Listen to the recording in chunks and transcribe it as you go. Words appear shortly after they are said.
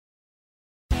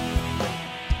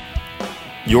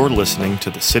You're listening to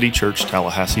the City Church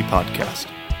Tallahassee podcast.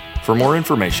 For more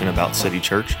information about City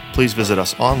Church, please visit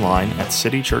us online at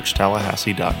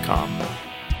citychurchtallahassee.com.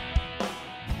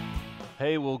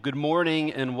 Hey, well, good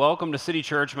morning and welcome to City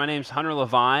Church. My name's Hunter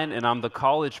Leavine, and I'm the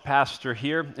college pastor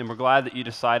here, and we're glad that you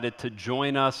decided to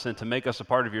join us and to make us a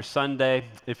part of your Sunday.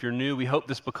 If you're new, we hope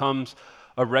this becomes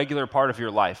a regular part of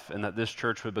your life and that this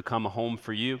church would become a home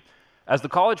for you. As the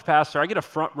college pastor, I get a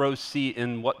front row seat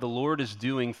in what the Lord is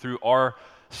doing through our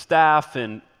staff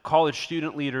and college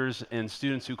student leaders and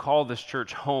students who call this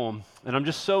church home. And I'm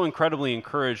just so incredibly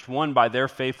encouraged, one, by their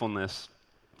faithfulness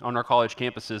on our college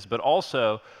campuses, but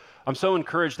also I'm so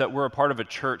encouraged that we're a part of a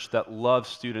church that loves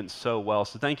students so well.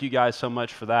 So thank you guys so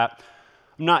much for that.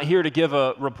 I'm not here to give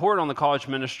a report on the college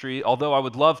ministry, although I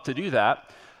would love to do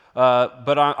that.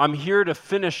 But I'm here to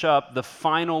finish up the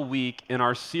final week in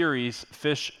our series,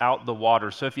 Fish Out the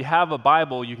Water. So if you have a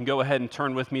Bible, you can go ahead and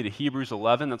turn with me to Hebrews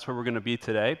 11. That's where we're going to be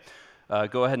today.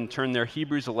 Go ahead and turn there,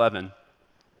 Hebrews 11.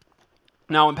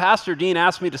 Now, when Pastor Dean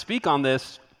asked me to speak on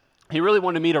this, he really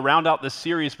wanted me to round out this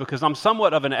series because I'm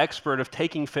somewhat of an expert of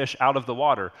taking fish out of the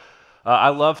water. I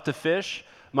love to fish.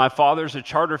 My father's a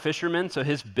charter fisherman, so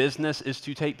his business is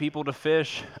to take people to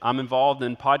fish. I'm involved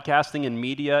in podcasting and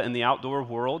media in the outdoor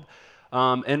world.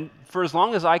 And for as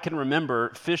long as I can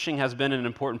remember, fishing has been an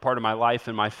important part of my life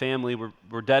and my family.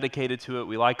 We're dedicated to it.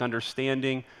 We like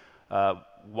understanding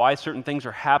why certain things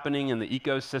are happening in the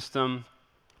ecosystem.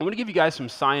 I'm going to give you guys some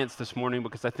science this morning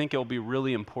because I think it'll be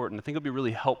really important. I think it'll be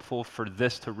really helpful for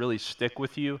this to really stick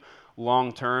with you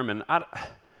long term. And I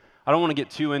don't want to get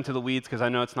too into the weeds because I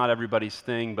know it's not everybody's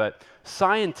thing, but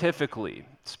scientifically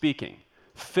speaking,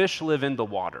 fish live in the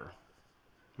water,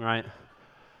 right?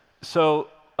 So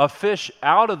a fish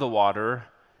out of the water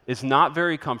is not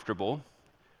very comfortable,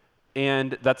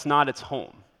 and that's not its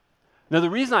home. Now, the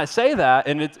reason I say that,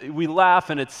 and we laugh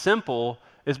and it's simple,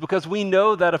 is because we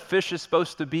know that a fish is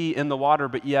supposed to be in the water,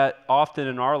 but yet often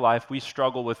in our life we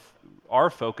struggle with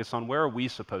our focus on where are we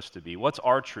supposed to be? What's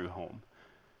our true home?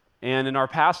 And in our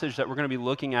passage that we're going to be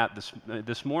looking at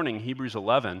this morning, Hebrews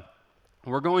 11,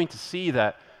 we're going to see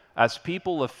that as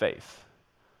people of faith,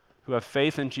 who have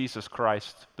faith in Jesus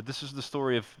Christ, but this is the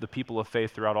story of the people of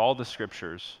faith throughout all the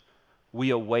scriptures,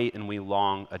 we await and we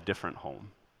long a different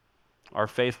home. Our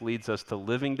faith leads us to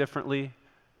living differently,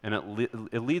 and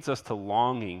it leads us to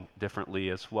longing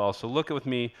differently as well. So look with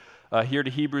me here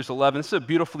to Hebrews 11. This is a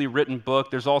beautifully written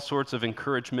book. There's all sorts of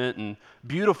encouragement and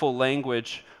beautiful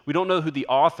language. We don't know who the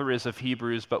author is of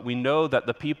Hebrews, but we know that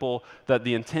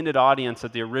the intended audience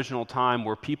at the original time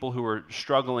were people who were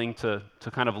struggling to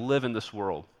kind of live in this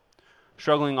world,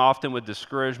 struggling often with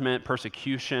discouragement,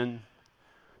 persecution,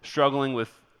 struggling with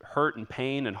hurt and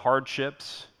pain and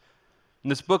hardships.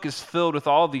 And this book is filled with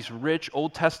all of these rich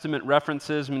Old Testament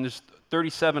references. I mean, there's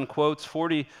 37 quotes,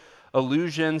 40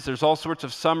 allusions. There's all sorts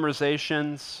of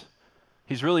summarizations.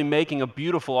 He's really making a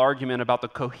beautiful argument about the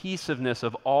cohesiveness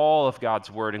of all of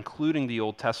God's Word, including the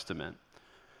Old Testament.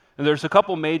 And there's a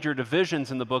couple major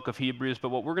divisions in the book of Hebrews, but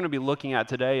what we're going to be looking at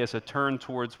today is a turn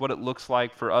towards what it looks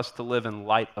like for us to live in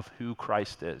light of who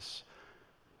Christ is.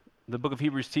 The book of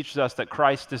Hebrews teaches us that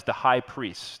Christ is the high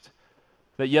priest.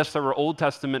 That yes, there were Old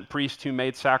Testament priests who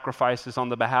made sacrifices on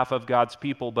the behalf of God's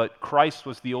people, but Christ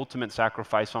was the ultimate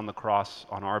sacrifice on the cross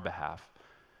on our behalf.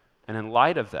 And in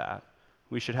light of that,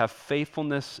 we should have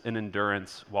faithfulness and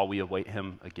endurance while we await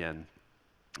him again.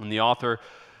 And the author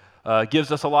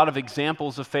gives us a lot of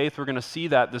examples of faith. We're going to see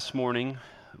that this morning.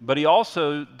 But he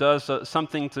also does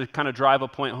something to kind of drive a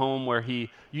point home where he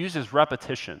uses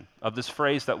repetition of this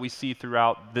phrase that we see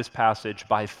throughout this passage,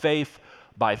 by faith,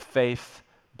 by faith,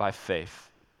 by faith.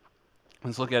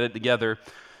 Let's look at it together.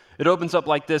 It opens up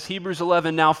like this, Hebrews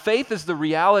 11, now faith is the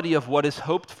reality of what is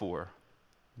hoped for,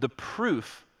 the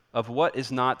proof of what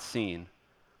is not seen.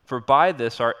 For by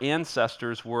this our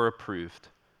ancestors were approved.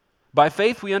 By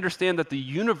faith we understand that the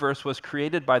universe was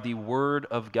created by the word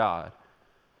of God,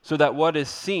 so that what is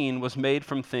seen was made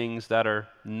from things that are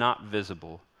not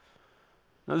visible.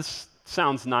 Now this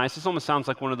sounds nice. This almost sounds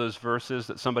like one of those verses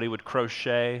that somebody would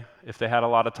crochet if they had a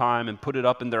lot of time and put it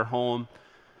up in their home.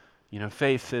 You know,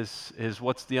 faith is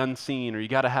what's the unseen, or you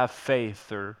got to have faith,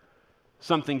 or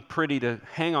something pretty to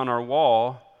hang on our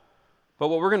wall. But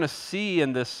what we're going to see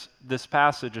in this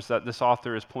passage is that this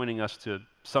author is pointing us to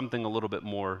something a little bit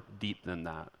more deep than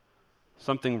that,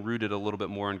 something rooted a little bit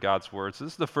more in God's word. So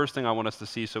this is the first thing I want us to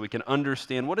see so we can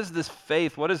understand what is this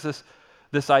faith, what is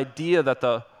this idea that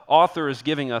the author is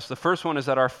giving us. The first one is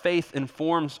that our faith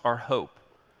informs our hope.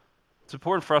 It's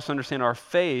important for us to understand our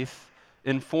faith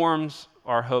informs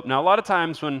our hope. Now, a lot of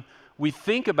times when we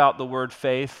think about the word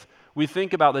faith, we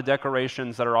think about the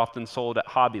decorations that are often sold at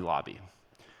Hobby Lobby.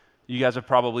 You guys have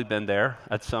probably been there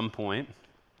at some point.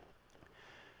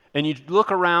 And you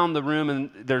look around the room and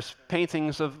there's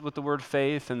paintings with the word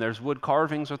faith, and there's wood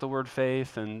carvings with the word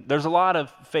faith, and there's a lot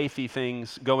of faithy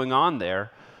things going on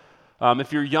there.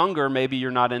 If you're younger, maybe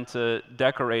you're not into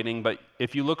decorating, but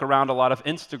if you look around a lot of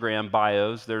Instagram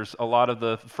bios, there's a lot of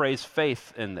the phrase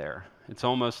faith in there. It's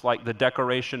almost like the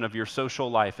decoration of your social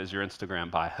life is your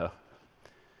Instagram bio.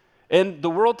 And the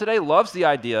world today loves the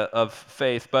idea of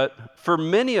faith, but for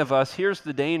many of us, here's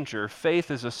the danger. Faith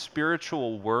is a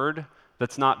spiritual word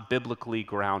that's not biblically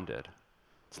grounded.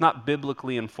 It's not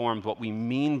biblically informed what we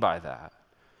mean by that.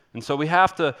 And so we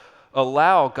have to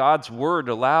allow God's word,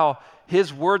 allow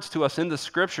his words to us in the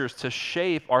scriptures to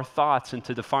shape our thoughts and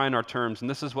to define our terms. And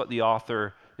this is what the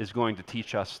author is going to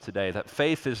teach us today, that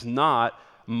faith is not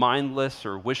mindless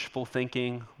or wishful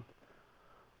thinking,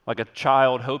 like a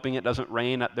child hoping it doesn't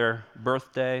rain at their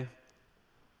birthday.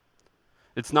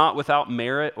 It's not without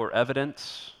merit or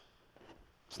evidence.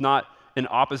 It's not in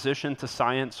opposition to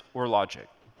science or logic.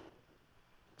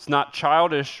 It's not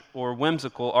childish or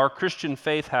whimsical. Our Christian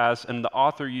faith has, and the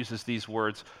author uses these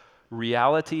words,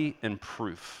 reality and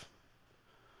proof.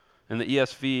 In the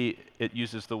ESV, it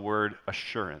uses the word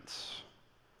assurance.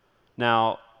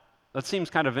 Now, that seems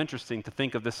kind of interesting to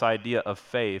think of this idea of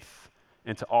faith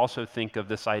and to also think of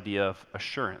this idea of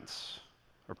assurance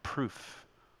or proof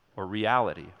or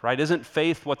reality, right? Isn't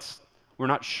faith what's we're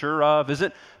not sure of?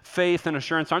 Isn't faith and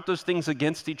assurance, aren't those things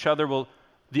against each other? Well,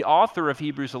 the author of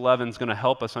Hebrews 11 is going to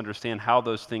help us understand how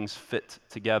those things fit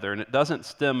together, and it doesn't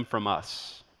stem from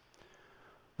us.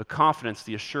 The confidence,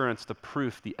 the assurance, the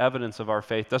proof, the evidence of our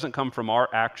faith doesn't come from our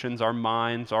actions, our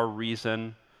minds, our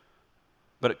reason,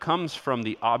 but it comes from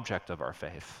the object of our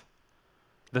faith,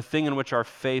 the thing in which our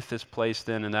faith is placed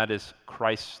in, and that is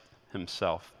Christ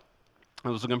himself. I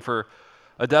was looking for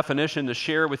a definition to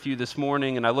share with you this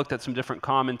morning, and I looked at some different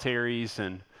commentaries,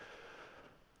 and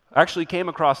I actually came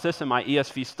across this in my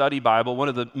ESV study Bible, one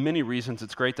of the many reasons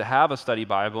it's great to have a study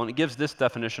Bible, and it gives this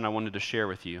definition I wanted to share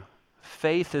with you.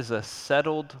 Faith is a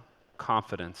settled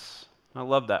confidence. I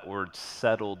love that word,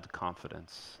 settled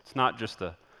confidence. It's not just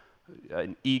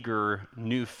an eager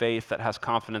new faith that has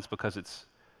confidence because it's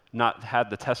not had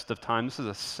the test of time. This is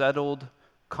a settled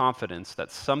confidence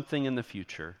that something in the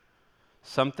future,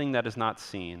 something that is not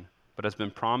seen but has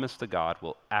been promised to God,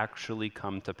 will actually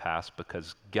come to pass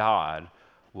because God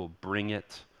will bring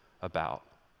it about.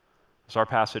 As our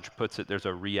passage puts it, there's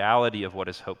a reality of what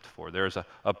is hoped for. There's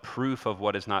a proof of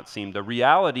what is not seen. The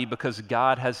reality because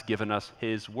God has given us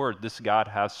his word. This God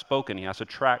has spoken. He has a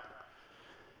track.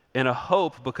 And a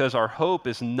hope because our hope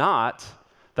is not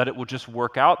that it will just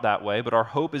work out that way, but our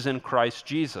hope is in Christ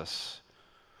Jesus.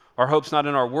 Our hope's not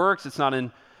in our works. It's not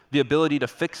in the ability to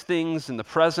fix things in the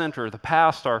present or the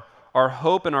past. Our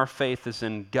hope and our faith is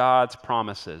in God's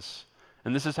promises.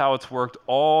 And this is how it's worked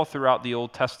all throughout the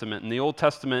Old Testament. In the Old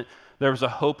Testament, there was a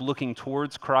hope looking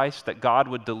towards Christ, that God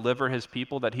would deliver his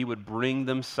people, that he would bring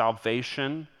them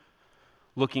salvation,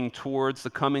 looking towards the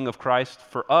coming of Christ.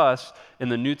 For us, in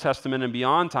the New Testament and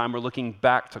beyond time, we're looking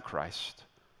back to Christ.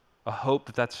 A hope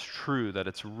that that's true, that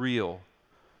it's real,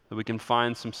 that we can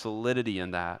find some solidity in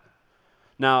that.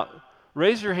 Now,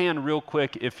 raise your hand real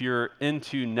quick if you're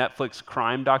into Netflix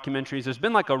crime documentaries. There's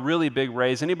been like a really big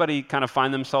raise. Anybody kind of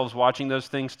find themselves watching those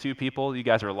things too, people? You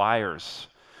guys are liars.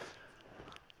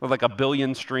 With like 1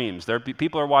 billion streams.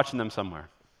 People are watching them somewhere.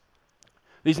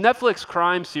 These Netflix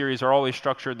crime series are always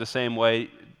structured the same way.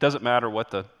 It doesn't matter what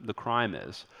the crime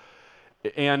is.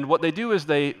 And what they do is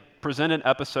they present an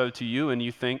episode to you and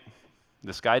you think,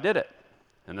 this guy did it.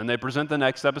 And then they present the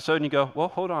next episode and you go, well,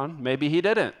 hold on, maybe he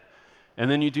didn't.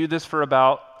 And then you do this for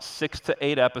about 6 to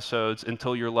 8 episodes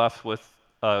until you're left with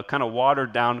a kind of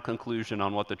watered down conclusion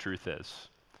on what the truth is.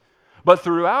 But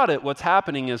throughout it, what's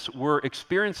happening is we're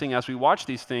experiencing, as we watch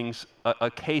these things,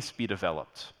 a case be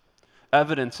developed.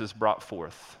 Evidence is brought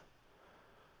forth.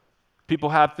 People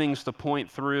have things to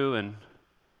point through, and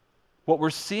what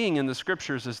we're seeing in the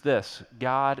scriptures is this: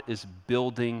 God is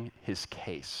building his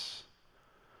case.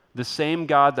 The same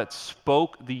God that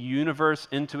spoke the universe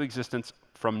into existence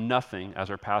from nothing,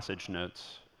 as our passage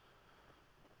notes,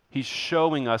 he's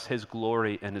showing us his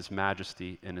glory and his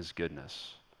majesty and his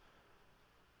goodness.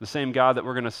 The same God that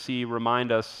we're going to see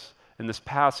remind us in this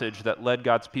passage that led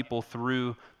God's people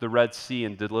through the Red Sea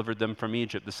and delivered them from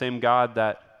Egypt. The same God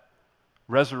that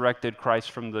resurrected Christ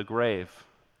from the grave.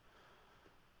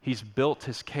 He's built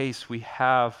his case. We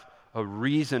have a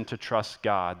reason to trust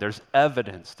God. There's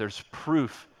evidence, there's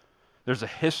proof, there's a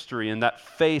history, and that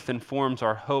faith informs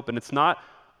our hope. And it's not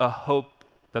a hope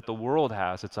that the world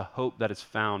has, it's a hope that is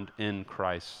found in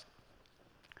Christ.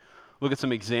 look at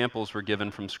some examples we're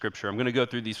given from Scripture. I'm going to go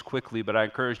through these quickly, but I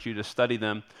encourage you to study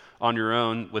them on your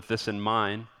own with this in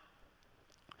mind.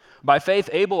 By faith,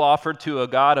 Abel offered to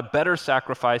God a better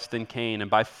sacrifice than Cain,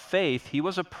 and by faith, he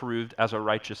was approved as a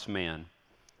righteous man,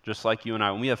 just like you and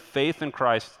I. When we have faith in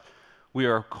Christ, we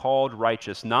are called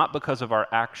righteous, not because of our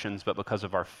actions, but because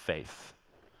of our faith.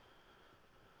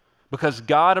 Because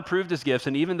God approved his gifts,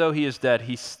 and even though he is dead,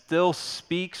 he still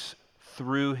speaks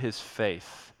through his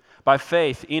faith. By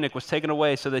faith, Enoch was taken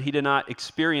away so that he did not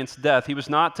experience death. He was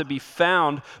not to be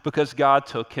found because God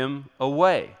took him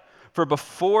away. For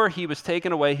before he was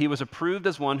taken away, he was approved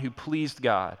as one who pleased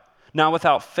God. Now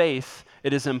without faith,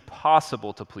 it is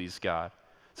impossible to please God,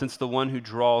 since the one who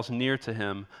draws near to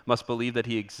him must believe that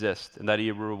he exists and that he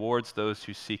rewards those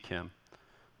who seek him.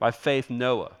 By faith,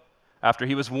 Noah, after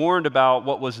he was warned about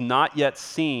what was not yet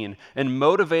seen and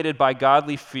motivated by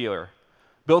godly fear,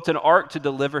 built an ark to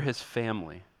deliver his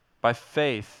family. By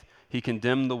faith, he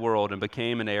condemned the world and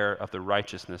became an heir of the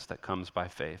righteousness that comes by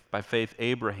faith. By faith,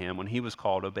 Abraham, when he was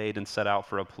called, obeyed and set out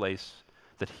for a place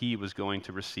that he was going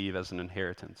to receive as an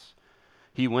inheritance.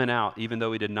 He went out even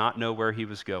though he did not know where he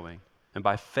was going. And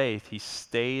by faith, he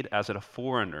stayed as a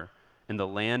foreigner in the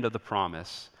land of the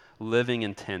promise, living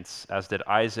in tents, as did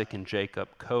Isaac and Jacob,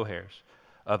 co-heirs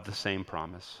of the same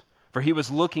promise. For he was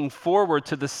looking forward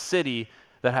to the city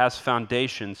that has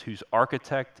foundations, whose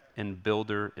architect and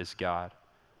builder is God.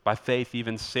 By faith,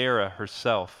 even Sarah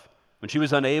herself, when she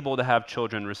was unable to have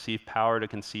children, received power to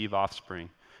conceive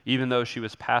offspring, even though she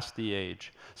was past the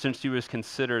age, since she was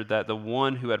considered that the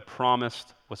one who had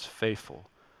promised was faithful.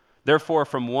 Therefore,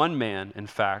 from one man, in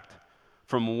fact,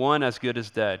 from one as good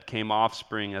as dead, came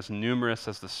offspring as numerous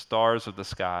as the stars of the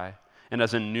sky and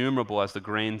as innumerable as the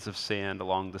grains of sand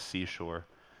along the seashore.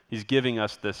 He's giving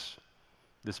us this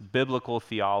biblical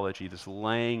theology, this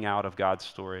laying out of God's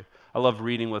story. I love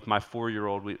reading with my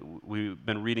 4-year-old. We've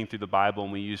been reading through the Bible,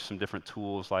 and we use some different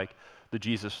tools like the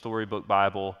Jesus Storybook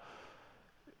Bible.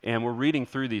 And we're reading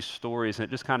through these stories, and it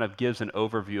just kind of gives an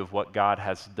overview of what God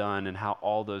has done and how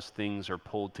all those things are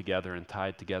pulled together and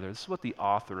tied together. This is what the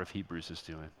author of Hebrews is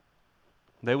doing.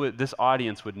 This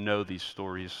audience would know these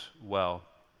stories well.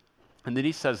 And then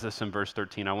he says this in verse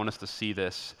 13. I want us to see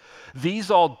this.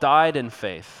 These all died in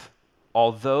faith,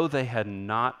 although they had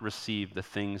not received the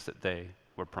things that they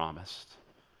were promised.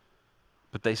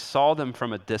 But they saw them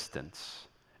from a distance,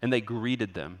 and they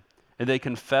greeted them, and they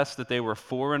confessed that they were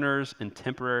foreigners and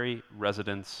temporary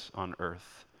residents on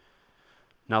earth.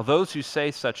 Now those who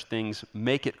say such things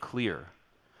make it clear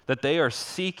that they are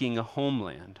seeking a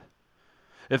homeland.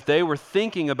 If they were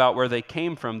thinking about where they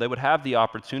came from, they would have the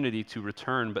opportunity to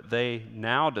return, but they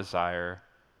now desire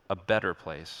a better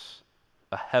place,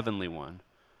 a heavenly one.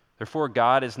 Therefore,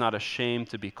 God is not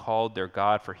ashamed to be called their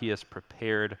God, for he has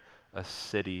prepared a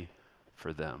city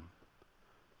for them.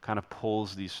 Kind of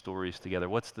pulls these stories together.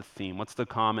 What's the theme? What's the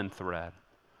common thread?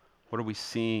 What are we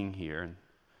seeing here? And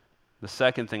the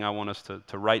second thing I want us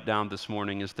to write down this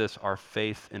morning is this: our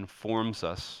faith informs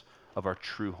us of our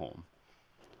true home.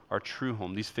 Our true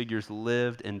home. These figures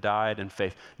lived and died in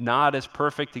faith, not as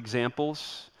perfect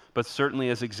examples, but certainly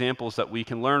as examples that we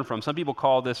can learn from. Some people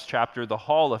call this chapter the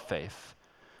Hall of Faith.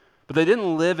 But they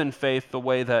didn't live in faith the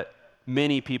way that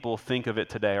many people think of it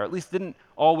today, or at least didn't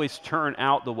always turn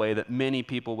out the way that many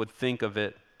people would think of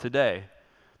it today.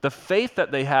 The faith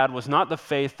that they had was not the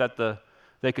faith that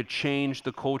they could change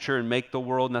the culture and make the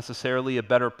world necessarily a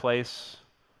better place,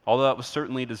 although that was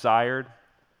certainly desired,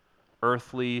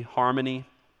 earthly harmony.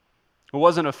 It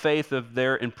wasn't a faith of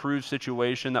their improved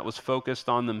situation that was focused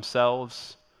on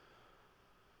themselves,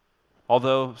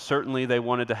 although certainly they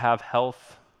wanted to have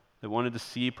health. They wanted to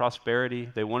see prosperity.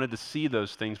 They wanted to see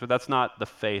those things, but that's not the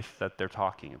faith that they're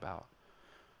talking about.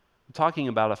 I'm talking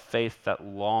about a faith that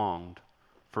longed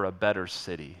for a better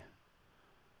city,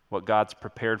 what God's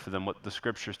prepared for them, what the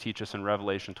scriptures teach us in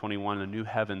Revelation 21, a new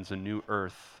heavens, a new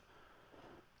earth.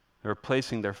 They're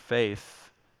placing their faith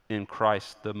in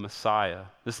Christ, the Messiah.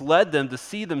 This led them to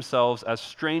see themselves as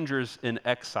strangers and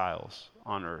exiles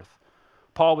on earth.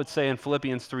 Paul would say in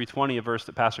Philippians 3:20, a verse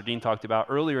that Pastor Dean talked about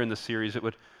earlier in the series, it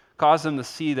would cause them to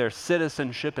see their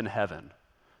citizenship in heaven,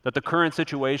 that the current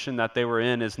situation that they were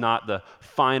in is not the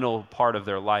final part of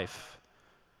their life.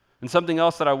 And something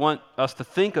else that I want us to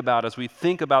think about as we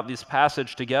think about this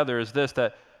passage together is this,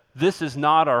 that this is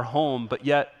not our home, but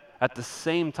yet at the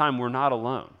same time we're not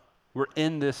alone. We're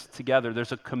in this together.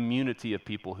 There's a community of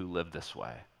people who live this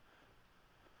way.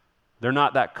 They're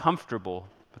not that comfortable,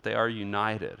 but they are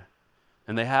united.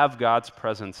 And they have God's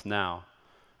presence now.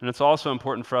 And it's also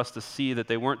important for us to see that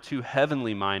they weren't too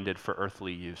heavenly minded for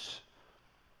earthly use.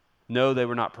 No, they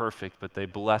were not perfect, but they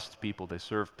blessed people, they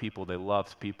served people, they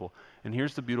loved people. And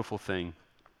here's the beautiful thing.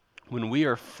 When we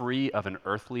are free of an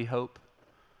earthly hope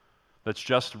that's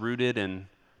just rooted in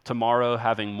tomorrow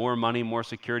having more money, more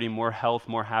security, more health,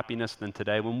 more happiness than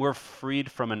today, when we're freed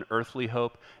from an earthly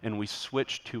hope and we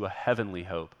switch to a heavenly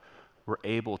hope, we're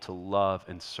able to love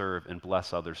and serve and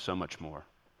bless others so much more.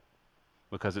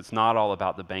 Because it's not all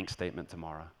about the bank statement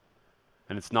tomorrow.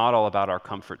 And it's not all about our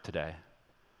comfort today.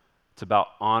 It's about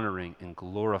honoring and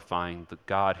glorifying the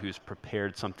God who's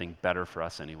prepared something better for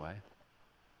us anyway.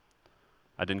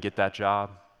 I didn't get that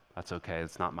job. That's okay.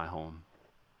 It's not my home.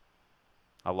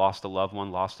 I lost a loved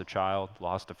one, lost a child,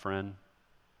 lost a friend.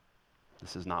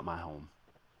 This is not my home.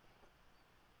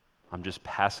 I'm just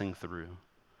passing through.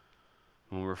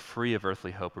 When we're free of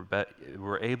earthly hope,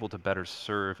 we're able to better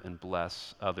serve and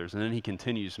bless others. And then he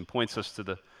continues and points us to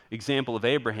the example of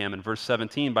Abraham in verse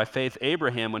 17. By faith,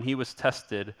 Abraham, when he was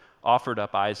tested, offered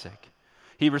up Isaac.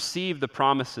 He received the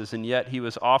promises, and yet he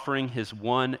was offering his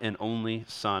one and only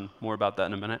son. More about that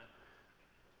in a minute.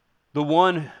 The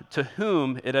one to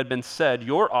whom it had been said,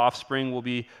 your offspring will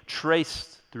be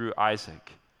traced through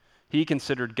Isaac. He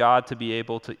considered God to be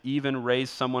able to even raise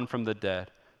someone from the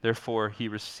dead. Therefore, he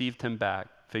received him back,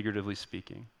 figuratively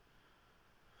speaking.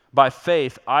 By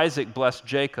faith, Isaac blessed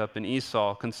Jacob and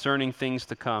Esau concerning things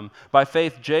to come. By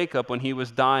faith, Jacob, when he was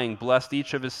dying, blessed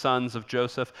each of his sons of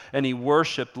Joseph, and he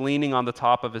worshipped leaning on the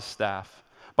top of his staff.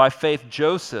 By faith,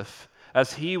 Joseph,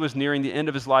 as he was nearing the end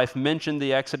of his life, mentioned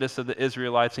the exodus of the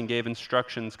Israelites and gave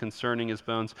instructions concerning his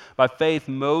bones. By faith,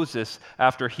 Moses,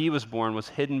 after he was born, was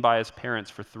hidden by his parents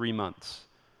for 3 months,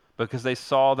 because they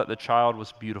saw that the child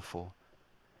was beautiful,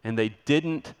 and they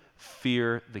didn't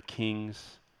fear the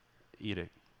king's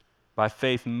edict. By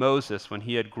faith, Moses, when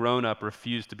he had grown up,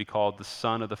 refused to be called the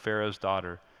son of the Pharaoh's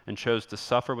daughter and chose to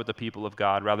suffer with the people of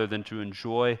God rather than to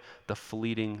enjoy the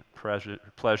fleeting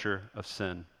pleasure of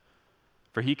sin.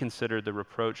 For he considered the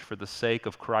reproach for the sake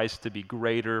of Christ to be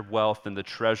greater wealth than the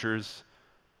treasures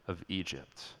of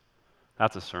Egypt.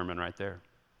 That's a sermon right there.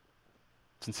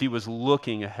 Since he was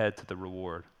looking ahead to the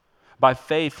reward. By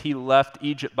faith, he left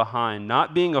Egypt behind,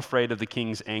 not being afraid of the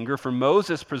king's anger, for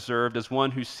Moses preserved as one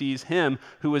who sees him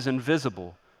who is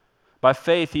invisible. By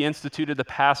faith, he instituted the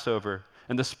Passover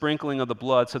and the sprinkling of the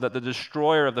blood so that the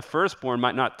destroyer of the firstborn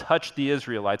might not touch the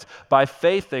Israelites. By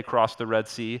faith, they crossed the Red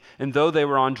Sea, and though they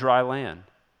were on dry land.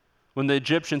 When the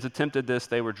Egyptians attempted this,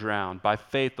 they were drowned. By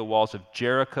faith, the walls of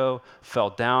Jericho fell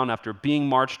down after being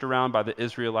marched around by the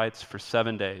Israelites for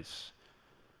 7 days.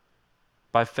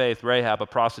 By faith, Rahab, a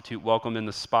prostitute, welcomed in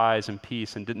the spies in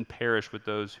peace and didn't perish with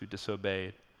those who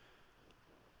disobeyed.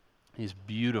 These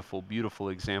beautiful, beautiful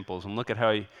examples. And look at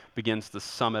how he begins to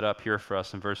sum it up here for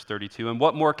us in verse 32. And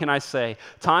what more can I say?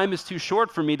 Time is too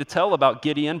short for me to tell about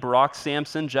Gideon, Barak,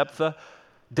 Samson, Jephthah,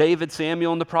 David,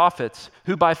 Samuel, and the prophets,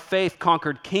 who by faith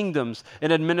conquered kingdoms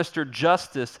and administered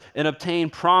justice and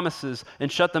obtained promises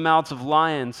and shut the mouths of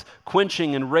lions,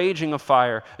 quenching and raging of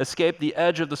fire, escaped the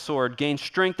edge of the sword, gained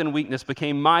strength and weakness,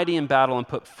 became mighty in battle, and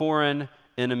put foreign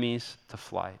enemies to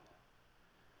flight.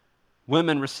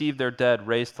 Women received their dead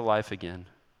raised to life again.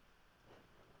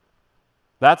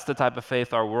 That's the type of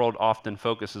faith our world often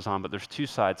focuses on, but there's two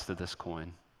sides to this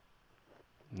coin.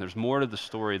 And there's more to the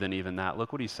story than even that.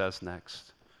 Look what he says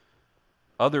next.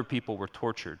 Other people were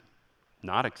tortured,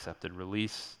 not accepted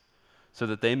release, so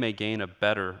that they may gain a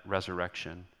better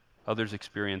resurrection. Others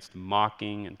experienced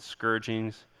mocking and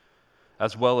scourgings,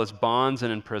 as well as bonds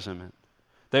and imprisonment.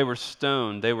 They were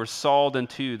stoned, they were sawed in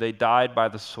two, they died by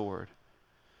the sword.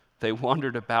 They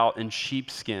wandered about in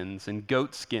sheepskins and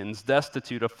goatskins,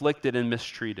 destitute, afflicted, and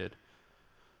mistreated.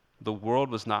 The world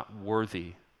was not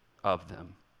worthy of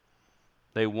them.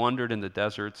 They wandered in the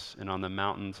deserts and on the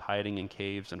mountains, hiding in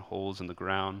caves and holes in the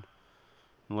ground.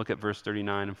 And look at verse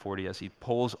 39 and 40 as he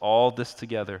pulls all this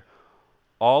together.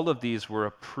 All of these were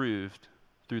approved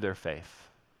through their faith.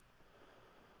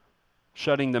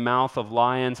 Shutting the mouth of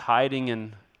lions, hiding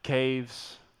in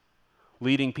caves,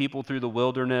 leading people through the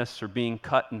wilderness, or being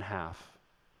cut in half.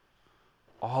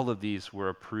 All of these were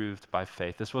approved by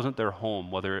faith. This wasn't their home,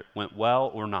 whether it went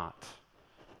well or not.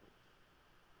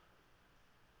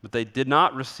 But they did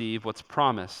not receive what's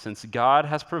promised, since God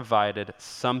has provided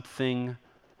something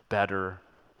better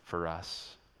for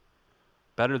us.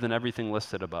 Better than everything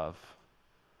listed above.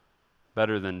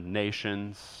 Better than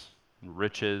nations,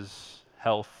 riches,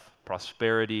 health,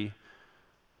 prosperity,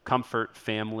 comfort,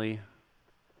 family,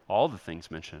 all the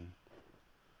things mentioned.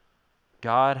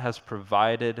 God has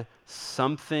provided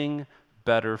something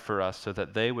better for us so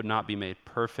that they would not be made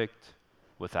perfect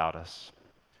without us.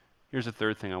 Here's the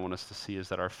third thing I want us to see is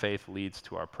that our faith leads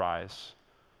to our prize.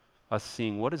 us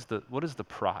seeing what is the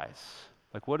prize?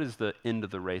 Like, what does the end of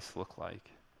the race look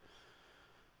like?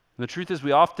 And the truth is,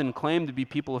 we often claim to be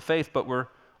people of faith, but we're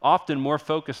often more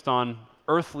focused on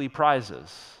earthly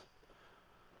prizes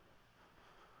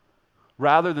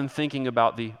rather than thinking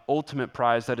about the ultimate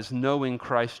prize that is knowing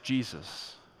Christ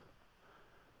Jesus.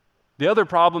 The other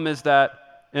problem is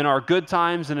that in our good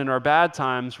times and in our bad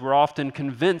times, we're often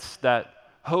convinced that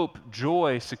hope,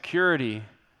 joy, security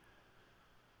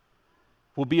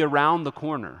will be around the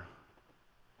corner.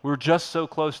 We're just so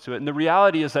close to it. And the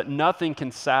reality is that nothing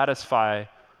can satisfy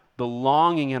the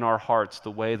longing in our hearts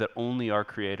the way that only our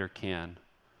Creator can.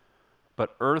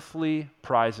 But earthly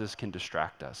prizes can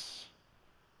distract us.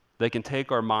 They can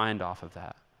take our mind off of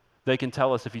that. They can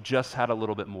tell us if you just had a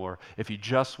little bit more, if you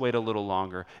just wait a little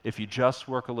longer, if you just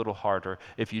work a little harder,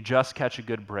 if you just catch a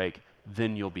good break,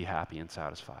 then you'll be happy and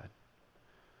satisfied.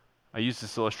 I use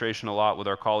this illustration a lot with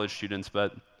our college students,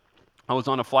 but I was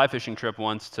on a fly fishing trip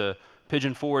once to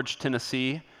Pigeon Forge,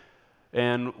 Tennessee,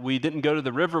 and we didn't go to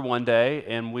the river one day,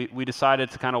 and we decided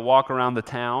to kind of walk around the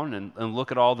town and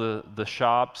look at all the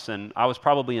shops, and I was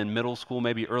probably in middle school,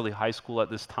 maybe early high school at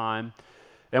this time,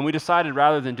 and we decided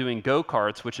rather than doing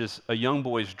go-karts, which is a young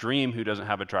boy's dream who doesn't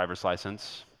have a driver's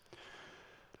license,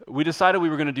 we decided we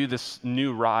were going to do this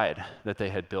new ride that they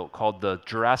had built called the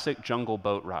Jurassic Jungle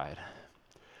Boat Ride.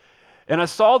 And I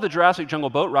saw the Jurassic Jungle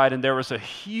Boat Ride, and there was a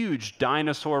huge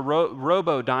dinosaur,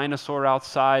 robo-dinosaur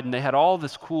outside, and they had all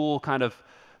this cool kind of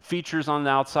features on the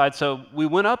outside. So we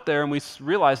went up there, and we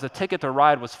realized the ticket to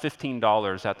ride was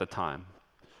 $15 at the time.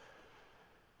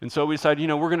 And so we decided,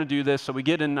 we're going to do this. So we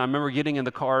get in, I remember getting in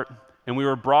the cart, and we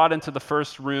were brought into the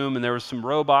first room, and there was some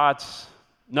robots,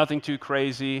 nothing too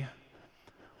crazy,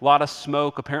 a lot of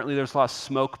smoke. Apparently there was a lot of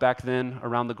smoke back then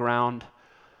around the ground.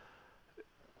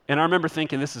 And I remember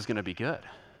thinking, this is going to be good.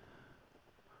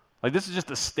 Like, this is just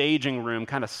a staging room,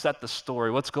 kind of set the story.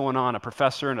 What's going on? A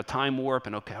professor in a time warp,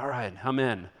 and okay, all right, I'm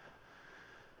in.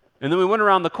 And then we went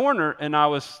around the corner, and I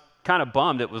was kind of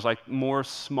bummed. It was like more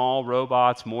small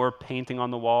robots, more painting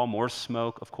on the wall, more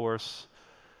smoke, of course.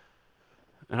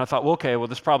 And I thought, well, okay,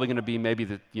 this is probably going to be maybe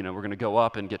that, we're going to go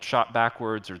up and get shot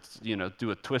backwards or,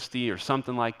 do a twisty or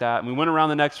something like that. And we went around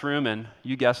the next room, and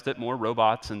you guessed it, more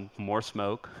robots and more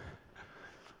smoke.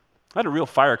 I had a real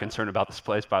fire concern about this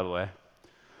place, by the way.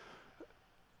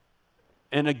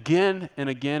 And again and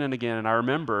again and again, and I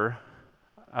remember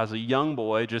as a young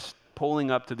boy just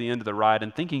pulling up to the end of the ride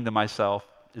and thinking to myself,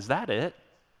 is that it?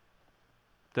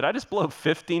 Did I just blow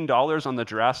 $15 on the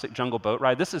Jurassic Jungle Boat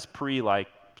Ride? This is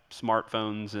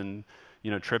smartphones and,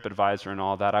 TripAdvisor and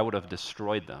all that. I would have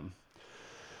destroyed them.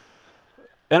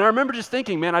 And I remember just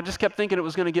thinking, man, I just kept thinking it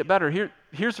was going to get better.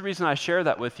 Here's the reason I share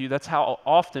that with you. That's how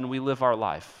often we live our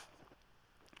life.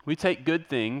 We take good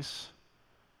things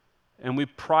and we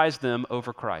prize them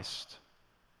over Christ.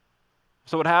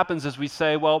 So what happens is we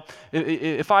say, well,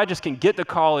 if I just can get to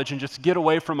college and just get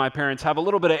away from my parents, have a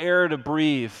little bit of air to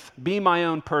breathe, be my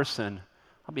own person,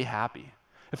 I'll be happy.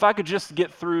 If I could just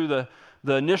get through the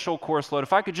initial course load,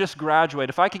 if I could just graduate,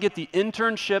 if I could get the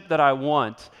internship that I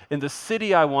want in the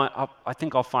city I want, I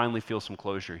think I'll finally feel some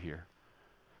closure here.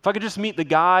 If I could just meet the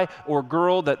guy or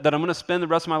girl that I'm going to spend the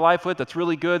rest of my life with that's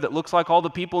really good, that looks like all the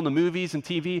people in the movies and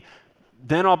TV,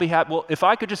 then I'll be happy. Well, if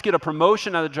I could just get a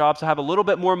promotion at the job to have a little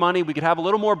bit more money, we could have a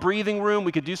little more breathing room,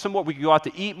 we could do some more, we could go out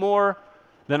to eat more,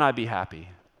 then I'd be happy.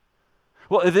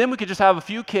 Well, then we could just have a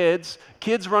few kids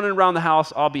running around the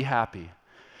house, I'll be happy.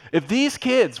 If these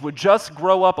kids would just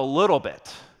grow up a little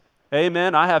bit,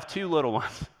 amen, I have 2 little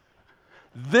ones,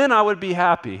 then I would be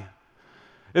happy.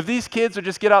 If these kids would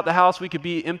just get out the house, we could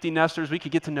be empty nesters, we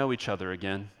could get to know each other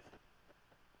again.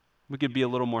 We could be a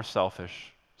little more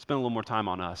selfish, spend a little more time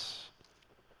on us.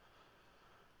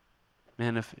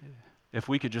 Man, if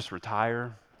we could just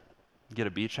retire, get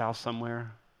a beach house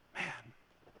somewhere, man,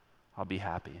 I'll be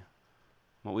happy.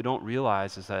 What we don't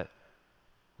realize is that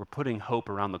we're putting hope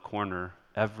around the corner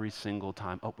every single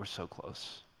time. Oh, we're so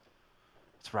close.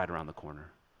 It's right around the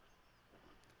corner.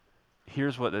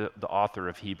 Here's what the author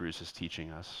of Hebrews is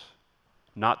teaching us.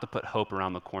 Not to put hope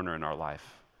around the corner in our life,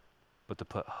 but to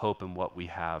put hope in what we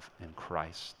have in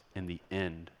Christ, in the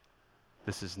end.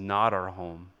 This is not our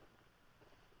home.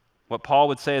 What Paul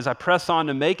would say is, I press on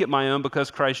to make it my own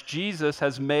because Christ Jesus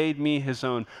has made me his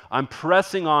own. I'm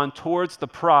pressing on towards the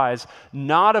prize,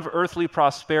 not of earthly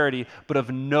prosperity, but of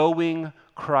knowing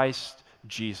Christ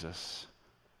Jesus.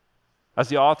 As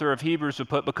the author of Hebrews would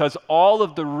put, because all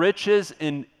of the riches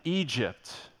in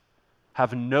Egypt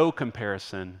have no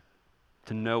comparison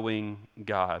to knowing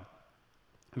God.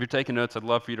 If you're taking notes, I'd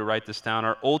love for you to write this down.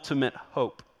 Our ultimate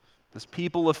hope This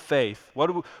people of faith. What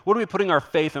are we putting our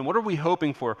faith in? What are we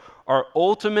hoping for? Our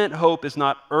ultimate hope is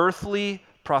not earthly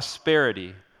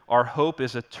prosperity. Our hope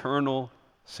is eternal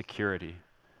security.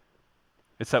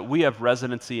 It's that we have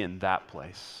residency in that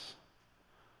place.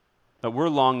 That we're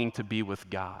longing to be with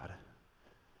God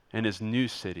in his new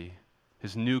city,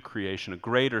 his new creation, a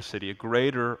greater city, a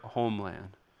greater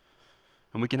homeland.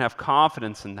 And we can have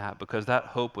confidence in that because that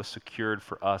hope was secured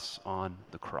for us on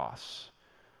the cross.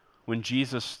 When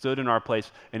Jesus stood in our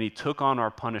place and he took on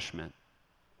our punishment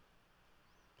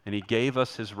and he gave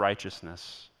us his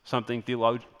righteousness, something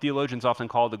theologians often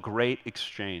call the great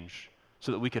exchange,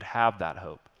 so that we could have that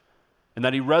hope. And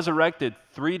that he resurrected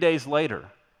 3 days later,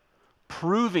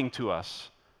 proving to us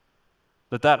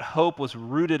that that hope was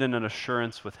rooted in an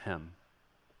assurance with him,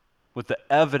 with the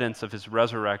evidence of his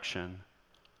resurrection.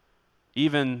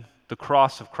 Even the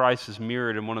cross of Christ is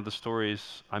mirrored in one of the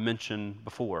stories I mentioned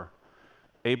before,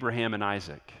 Abraham and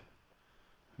Isaac.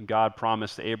 God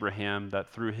promised Abraham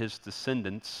that through his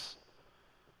descendants,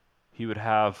 he would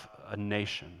have a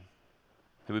nation.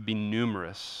 It would be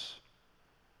numerous.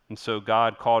 And so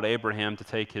God called Abraham to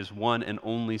take his one and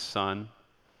only son,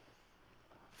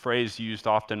 a phrase used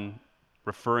often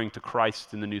referring to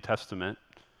Christ in the New Testament,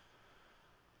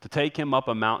 to take him up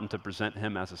a mountain to present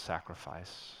him as a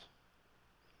sacrifice.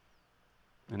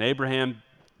 And Abraham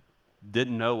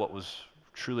didn't know what was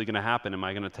truly going to happen. Am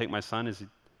I going to take my son? Is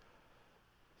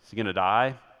he going to die?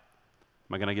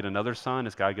 Am I going to get another son?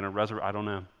 Is God going to resurrect? I don't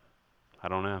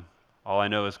know. All I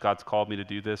know is God's called me to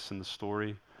do this in the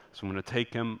story. So I'm going to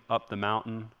take him up the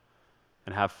mountain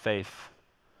and have faith.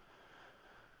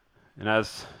 And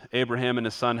as Abraham and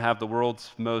his son have the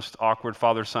world's most awkward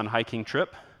father-son hiking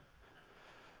trip,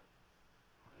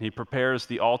 he prepares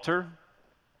the altar.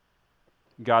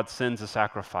 God sends a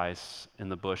sacrifice in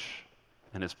the bush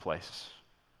in his place.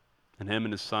 And him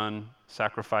and his son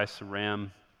sacrifice a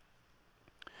ram.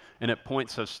 And it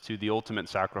points us to the ultimate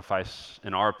sacrifice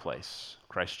in our place,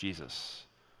 Christ Jesus.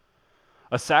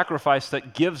 A sacrifice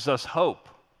that gives us hope,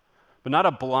 but not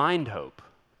a blind hope,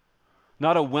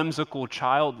 not a whimsical,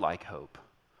 childlike hope,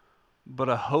 but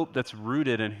a hope that's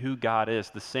rooted in who God is,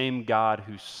 the same God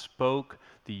who spoke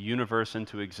the universe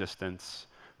into existence,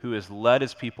 who has led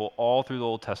his people all through the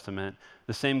Old Testament,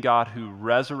 the same God who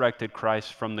resurrected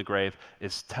Christ from the grave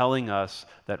is telling us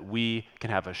that we can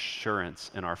have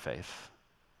assurance in our faith.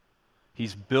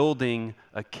 He's building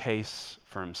a case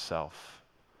for himself.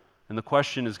 And the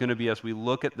question is going to be, as we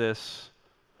look at this,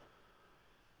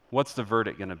 what's the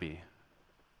verdict going to be?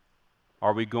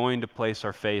 Are we going to place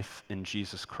our faith in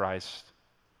Jesus Christ?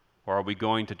 Or are we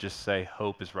going to just say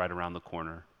hope is right around the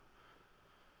corner?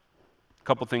 A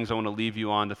couple things I want to leave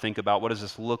you on to think about. What does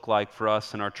this look like for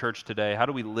us in our church today? How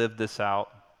do we live this out?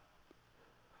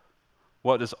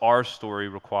 What does our story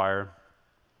require?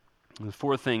 The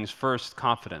four things. First,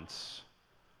 confidence.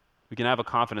 We can have a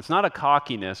confidence, not a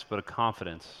cockiness, but a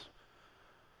confidence.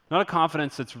 Not a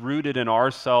confidence that's rooted in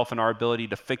ourself and our ability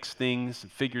to fix things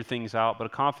and figure things out, but a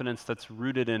confidence that's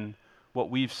rooted in what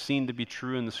we've seen to be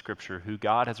true in the Scripture, who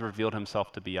God has revealed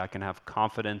himself to be. I can have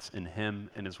confidence in him,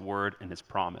 in his word, and his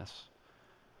promise.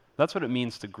 That's what it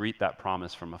means to greet that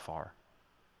promise from afar.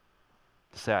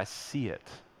 To say, I see it.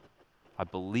 I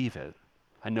believe it.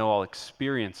 I know I'll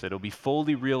experience it. It'll be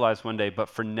fully realized one day, but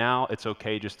for now, it's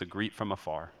okay just to greet from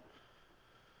afar.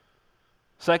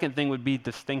 Second thing would be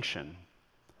distinction.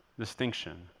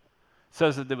 Distinction. It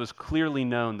says that it was clearly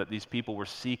known that these people were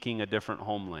seeking a different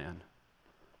homeland.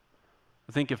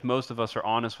 I think if most of us are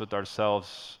honest with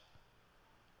ourselves,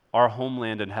 our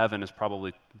homeland in heaven is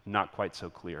probably not quite so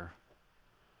clear.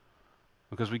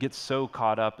 Because we get so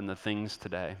caught up in the things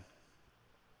today.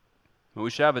 But we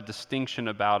should have a distinction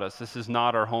about us. This is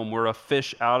not our home. We're a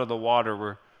fish out of the water.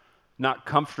 We're not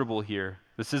comfortable here.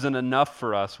 This isn't enough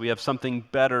for us. We have something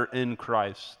better in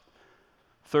Christ.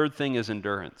 Third thing is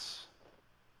endurance.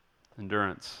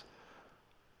 Endurance.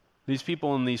 These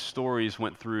people in these stories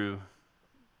went through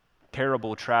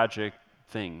terrible, tragic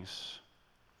things.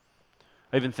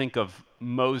 I even think of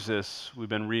Moses. We've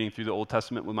been reading through the Old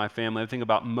Testament with my family. I think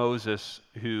about Moses,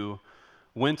 who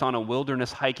went on a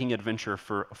wilderness hiking adventure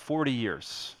for 40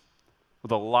 years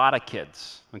with a lot of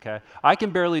kids, okay? I can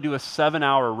barely do a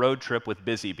 7-hour road trip with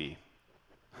Busy Bee.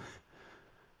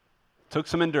 Took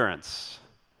some endurance.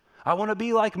 I want to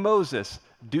be like Moses.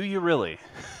 Do you really?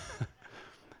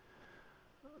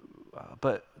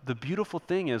 But the beautiful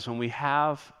thing is when we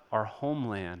have our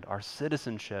homeland, our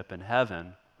citizenship in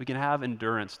heaven, we can have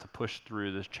endurance to push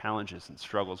through the challenges and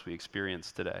struggles we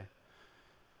experience today.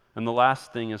 And the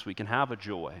last thing is we can have a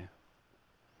joy.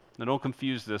 Now don't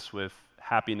confuse this with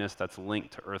happiness that's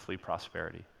linked to earthly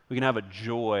prosperity. We can have a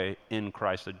joy in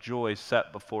Christ, a joy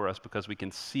set before us because we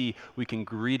can see, we can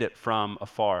greet it from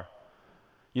afar.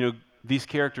 You know, these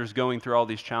characters going through all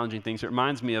these challenging things, it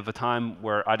reminds me of a time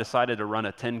where I decided to run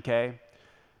a 10K,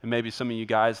 and maybe some of you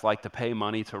guys like to pay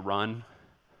money to run.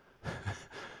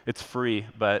 It's free,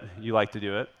 but you like to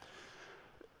do it.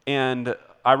 And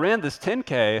I ran this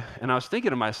 10K, and I was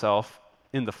thinking to myself,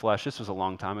 in the flesh, this was a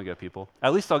long time ago, people,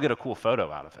 at least I'll get a cool photo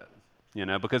out of it, you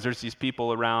know, because there's these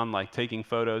people around like taking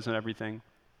photos and everything.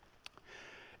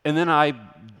 And then I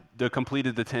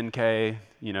completed the 10K,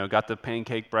 you know, got the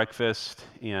pancake breakfast,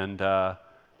 and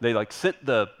they like sent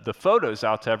the photos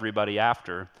out to everybody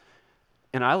after,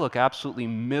 and I look absolutely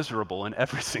miserable in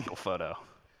every single photo.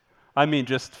 I mean,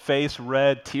 just face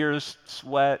red, tears,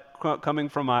 sweat coming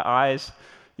from my eyes,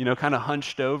 you know, kind of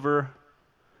hunched over.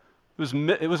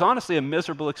 It was honestly a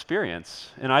miserable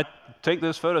experience. And I take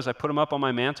those photos, I put them up on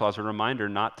my mantle as a reminder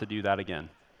not to do that again.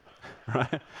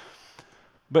 Right?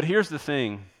 But here's the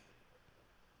thing.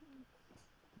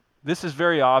 This is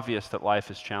very obvious that life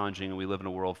is challenging and we live in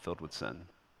a world filled with sin.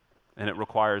 And it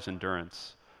requires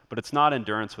endurance. But it's not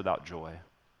endurance without joy.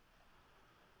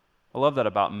 I love that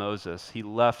about Moses. He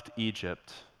left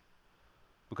Egypt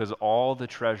because all the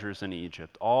treasures in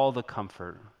Egypt, all the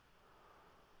comfort,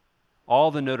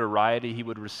 all the notoriety he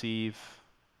would receive,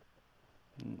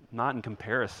 not in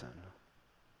comparison.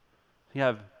 He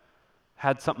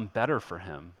had something better for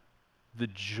him. The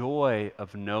joy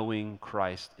of knowing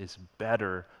Christ is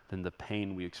better than the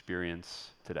pain we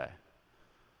experience today.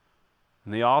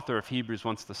 And the author of Hebrews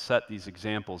wants to set these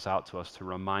examples out to us to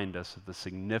remind us of the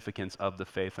significance of the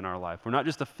faith in our life. We're not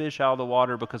just a fish out of the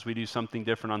water because we do something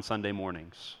different on Sunday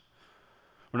mornings.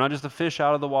 We're not just a fish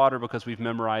out of the water because we've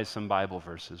memorized some Bible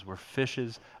verses. We're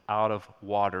fishes out of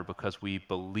water because we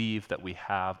believe that we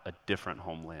have a different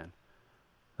homeland,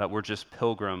 that we're just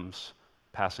pilgrims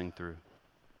passing through.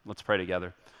 Let's pray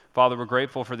together. Father, we're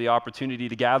grateful for the opportunity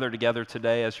to gather together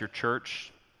today as your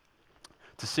church,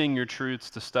 to sing your truths,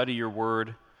 to study your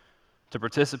word, to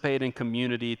participate in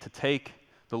community, to take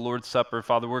the Lord's Supper.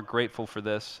 Father, we're grateful for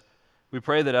this. We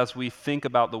pray that as we think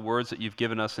about the words that you've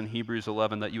given us in Hebrews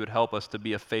 11, that you would help us to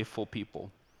be a faithful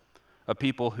people, a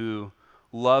people who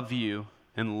love you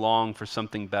and long for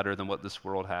something better than what this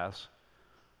world has.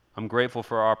 I'm grateful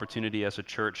for our opportunity as a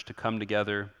church to come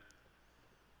together,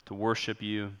 to worship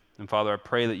you. And Father, I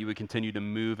pray that you would continue to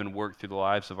move and work through the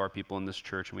lives of our people in this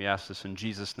church. And we ask this in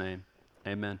Jesus' name.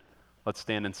 Amen. Let's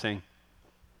stand and sing.